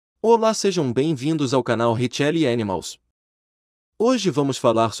Olá, sejam bem-vindos ao canal Richelle Animals. Hoje vamos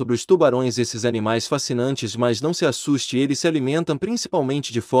falar sobre os tubarões, esses animais fascinantes, mas não se assuste, eles se alimentam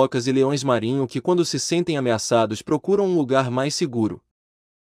principalmente de focas e leões marinhos que, quando se sentem ameaçados, procuram um lugar mais seguro.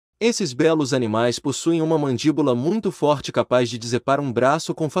 Esses belos animais possuem uma mandíbula muito forte capaz de decepar um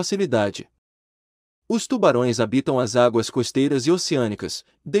braço com facilidade. Os tubarões habitam as águas costeiras e oceânicas,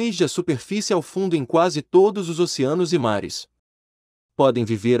 desde a superfície ao fundo em quase todos os oceanos e mares. Podem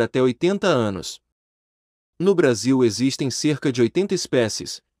viver até 80 anos. No Brasil existem cerca de 80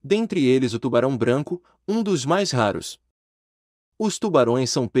 espécies, dentre eles o tubarão branco, um dos mais raros. Os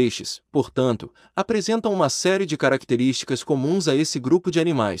tubarões são peixes, portanto, apresentam uma série de características comuns a esse grupo de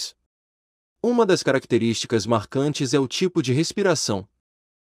animais. Uma das características marcantes é o tipo de respiração.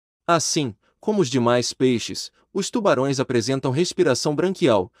 Assim, como os demais peixes, os tubarões apresentam respiração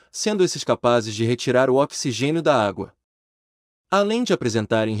branquial, sendo esses capazes de retirar o oxigênio da água. Além de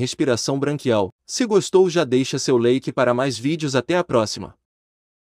apresentarem respiração branquial, se gostou, já deixa seu like para mais vídeos. Até a próxima.